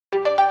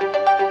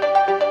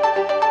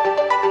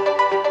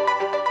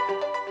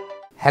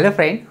Hello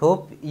friend,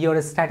 hope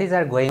your studies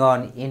are going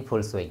on in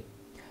full swing.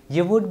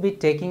 You would be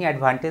taking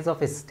advantage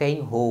of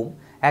staying home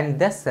and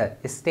thus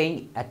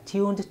staying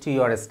attuned to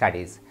your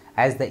studies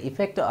as the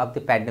effect of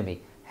the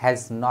pandemic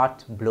has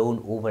not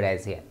blown over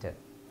as yet.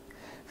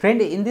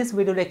 Friend, in this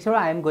video lecture,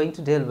 I am going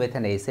to deal with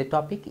an essay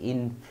topic: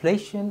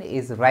 inflation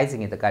is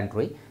rising in the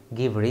country,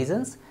 give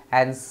reasons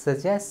and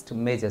suggest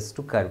measures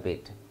to curb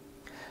it.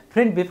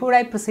 Friend, before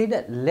I proceed,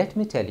 let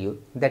me tell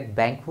you that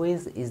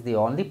Bankways is the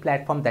only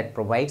platform that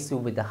provides you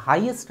with the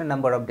highest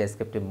number of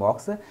descriptive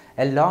mocks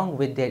along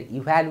with their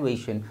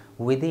evaluation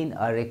within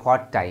a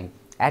record time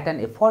at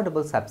an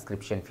affordable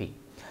subscription fee.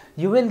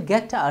 You will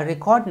get a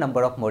record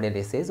number of model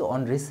essays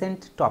on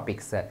recent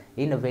topics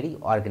in a very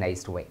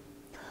organized way.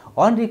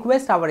 On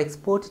request, our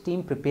expert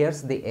team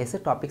prepares the essay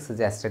topic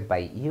suggested by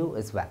you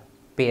as well.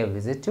 Pay a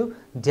visit to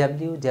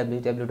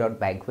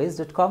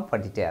www.bankways.com for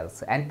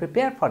details and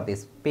prepare for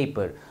this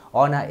paper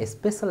on a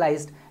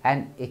specialized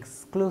and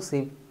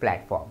exclusive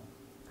platform.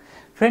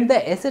 Friend,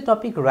 the essay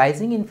topic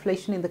rising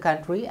inflation in the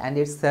country and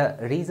its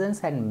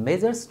reasons and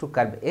measures to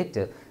curb it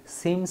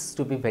seems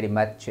to be very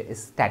much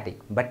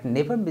static, but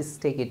never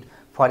mistake it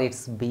for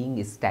its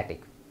being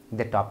static.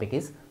 The topic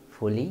is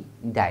fully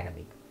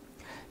dynamic.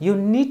 You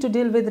need to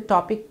deal with the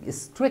topic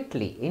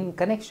strictly in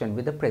connection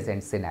with the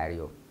present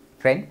scenario.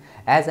 Friend,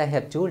 as I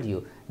have told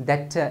you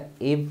that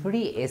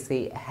every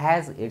essay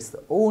has its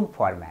own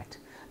format.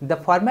 The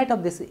format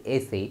of this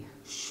essay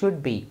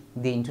should be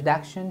the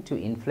introduction to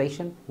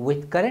inflation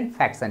with current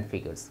facts and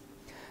figures.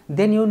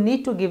 Then you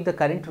need to give the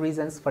current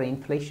reasons for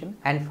inflation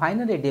and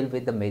finally deal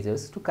with the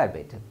measures to curb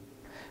it.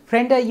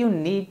 Friend, you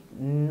need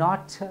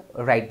not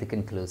write the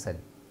conclusion.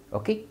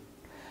 Okay?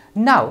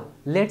 Now,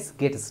 let's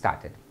get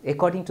started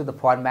according to the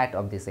format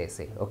of this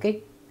essay.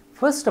 Okay?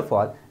 First of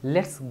all,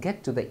 let's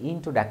get to the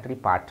introductory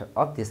part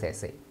of this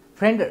essay.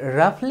 Friend,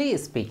 roughly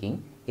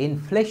speaking,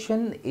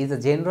 inflation is a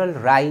general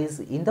rise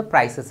in the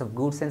prices of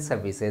goods and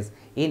services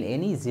in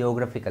any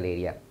geographical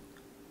area.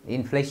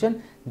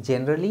 Inflation,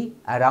 generally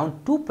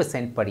around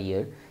 2% per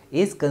year,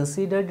 is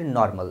considered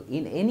normal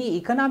in any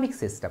economic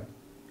system.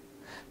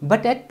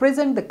 But at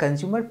present, the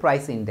Consumer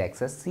Price Index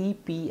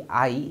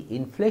 (CPI)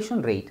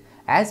 inflation rate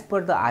as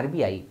per the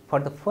RBI for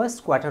the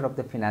first quarter of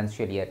the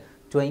financial year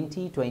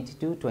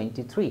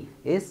 2022-23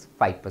 is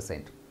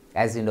 5%.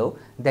 As you know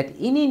that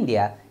in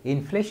India,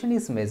 inflation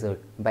is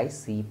measured by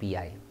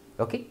CPI.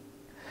 Okay?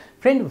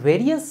 Friend,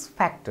 various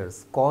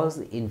factors cause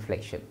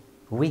inflation.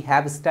 We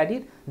have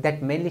studied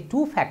that mainly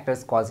two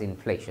factors cause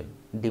inflation: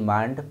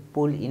 demand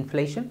pull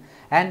inflation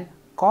and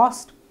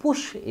cost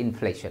push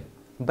inflation.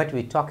 But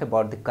we talk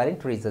about the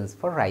current reasons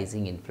for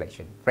rising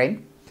inflation.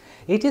 Friend,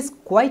 it is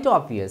quite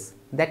obvious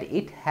that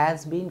it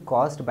has been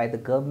caused by the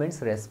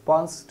government's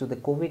response to the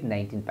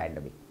COVID-19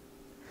 pandemic.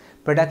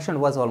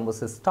 Production was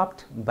almost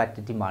stopped,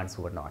 but demands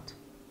were not.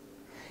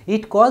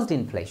 It caused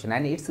inflation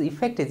and its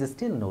effect is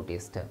still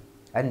noticed.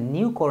 A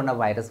new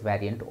coronavirus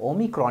variant,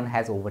 Omicron,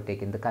 has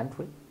overtaken the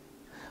country.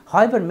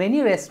 However,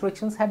 many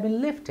restrictions have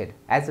been lifted,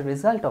 as a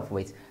result of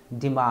which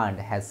demand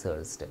has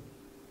surged.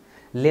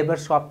 Labor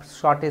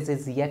shortage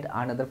is yet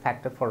another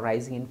factor for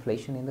rising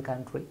inflation in the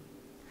country.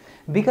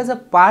 Because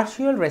of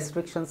partial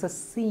restrictions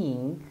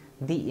seeing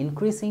the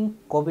increasing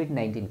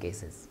COVID-19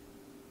 cases.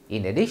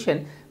 In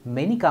addition,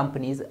 many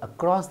companies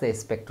across the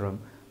spectrum,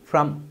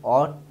 from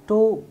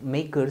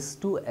automakers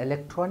to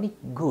electronic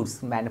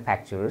goods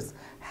manufacturers,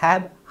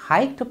 have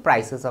hiked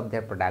prices of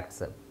their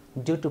products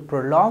due to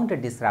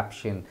prolonged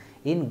disruption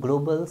in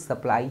global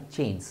supply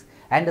chains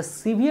and a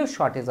severe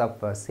shortage of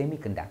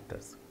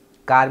semiconductors.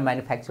 Car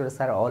manufacturers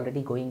are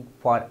already going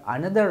for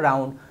another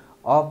round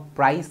of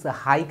price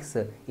hikes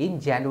in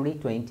January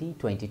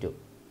 2022.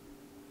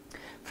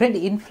 Friend,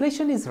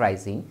 inflation is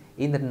rising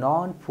in the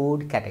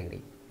non-food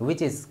category,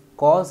 which is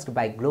caused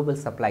by global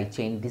supply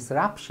chain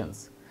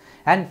disruptions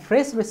and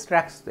fresh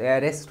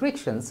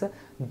restrictions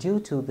due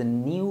to the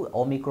new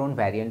Omicron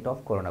variant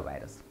of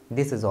coronavirus.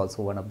 This is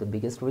also one of the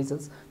biggest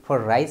reasons for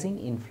rising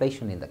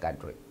inflation in the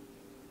country.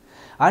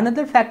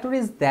 Another factor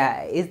is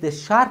the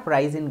sharp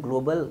rise in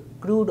global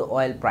crude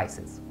oil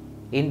prices.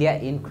 India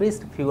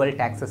increased fuel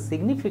taxes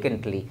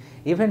significantly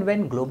even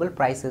when global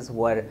prices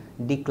were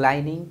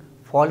declining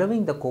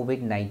following the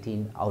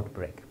COVID-19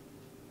 outbreak.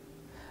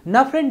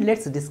 Now friend,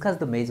 let's discuss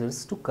the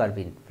measures to curb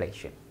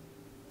inflation.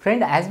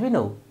 Friend, as we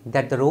know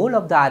that the role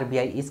of the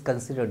RBI is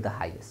considered the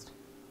highest.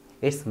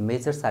 Its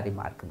measures are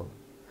remarkable.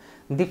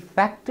 The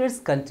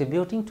factors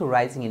contributing to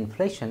rising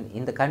inflation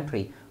in the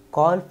country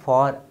call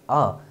for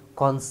a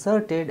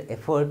concerted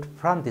effort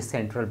from the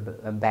central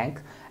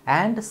bank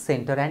and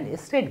center and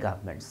state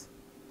governments.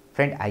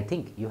 Friend, I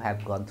think you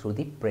have gone through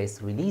the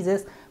press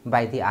releases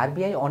by the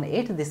RBI on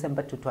 8th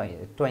December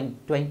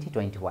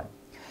 2021.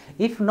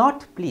 If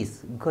not,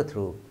 please go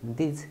through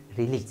these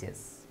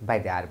releases by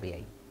the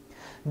RBI.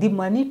 The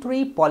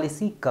Monetary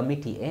Policy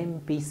Committee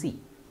 (MPC)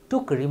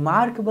 took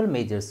remarkable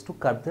measures to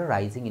curb the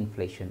rising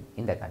inflation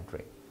in the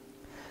country.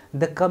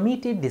 The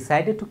committee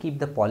decided to keep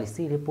the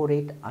policy repo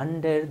rate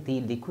under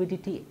the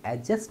Liquidity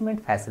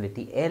Adjustment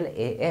Facility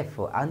 (LAF)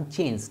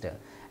 unchanged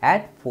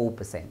at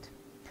 4%.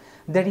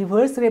 The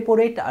reverse repo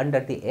rate under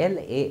the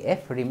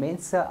LAF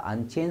remains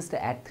unchanged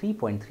at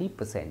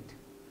 3.3%,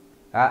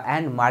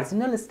 and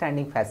marginal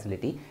standing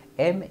facility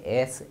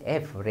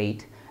MSF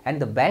rate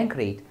and the bank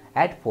rate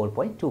at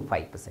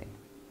 4.25%.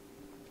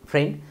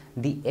 Friend,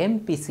 the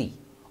MPC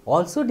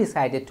also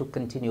decided to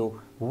continue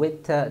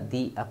with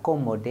the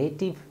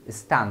accommodative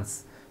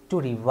stance to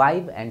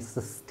revive and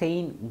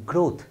sustain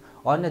growth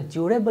on a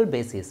durable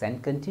basis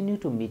and continue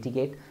to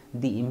mitigate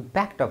the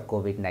impact of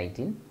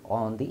COVID-19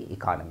 on the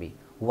economy,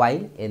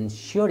 while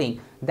ensuring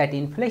that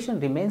inflation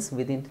remains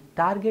within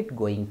target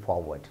going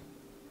forward.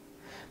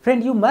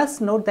 Friend, you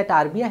must note that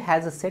RBI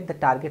has set the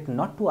target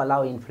not to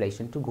allow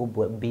inflation to go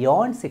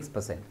beyond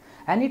 6%,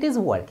 and it is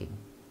working.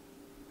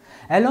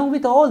 Along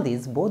with all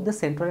these, both the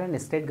central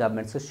and state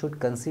governments should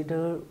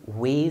consider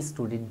ways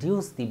to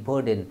reduce the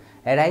burden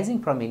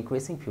arising from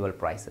increasing fuel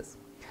prices.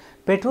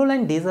 Petrol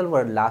and diesel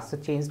were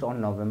last changed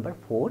on November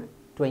 4,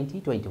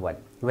 2021,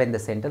 when the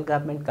central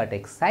government cut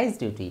excise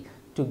duty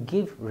to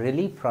give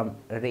relief from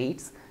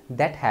rates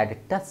that had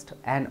touched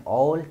an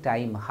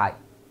all-time high.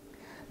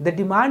 The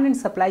demand and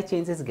supply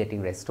chain is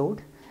getting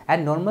restored,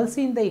 and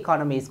normalcy in the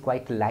economy is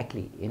quite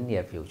likely in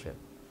near future.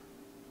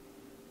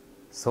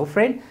 So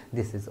friend,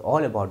 this is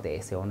all about the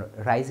essay on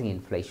rising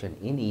inflation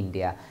in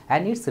India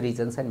and its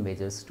reasons and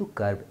measures to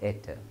curb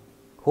it.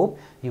 Hope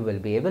you will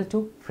be able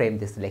to frame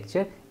this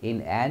lecture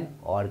in an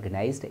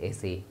organized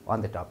essay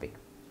on the topic.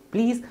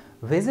 Please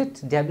visit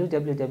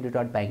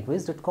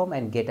www.bankwiz.com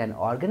and get an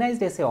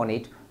organized essay on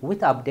it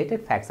with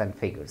updated facts and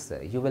figures.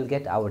 You will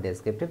get our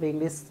descriptive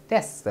English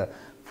tests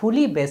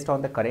fully based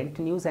on the current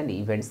news and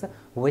events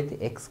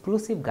with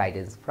exclusive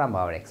guidance from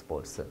our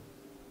experts.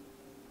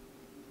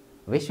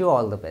 Wish you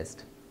all the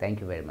best. Thank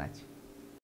you very much.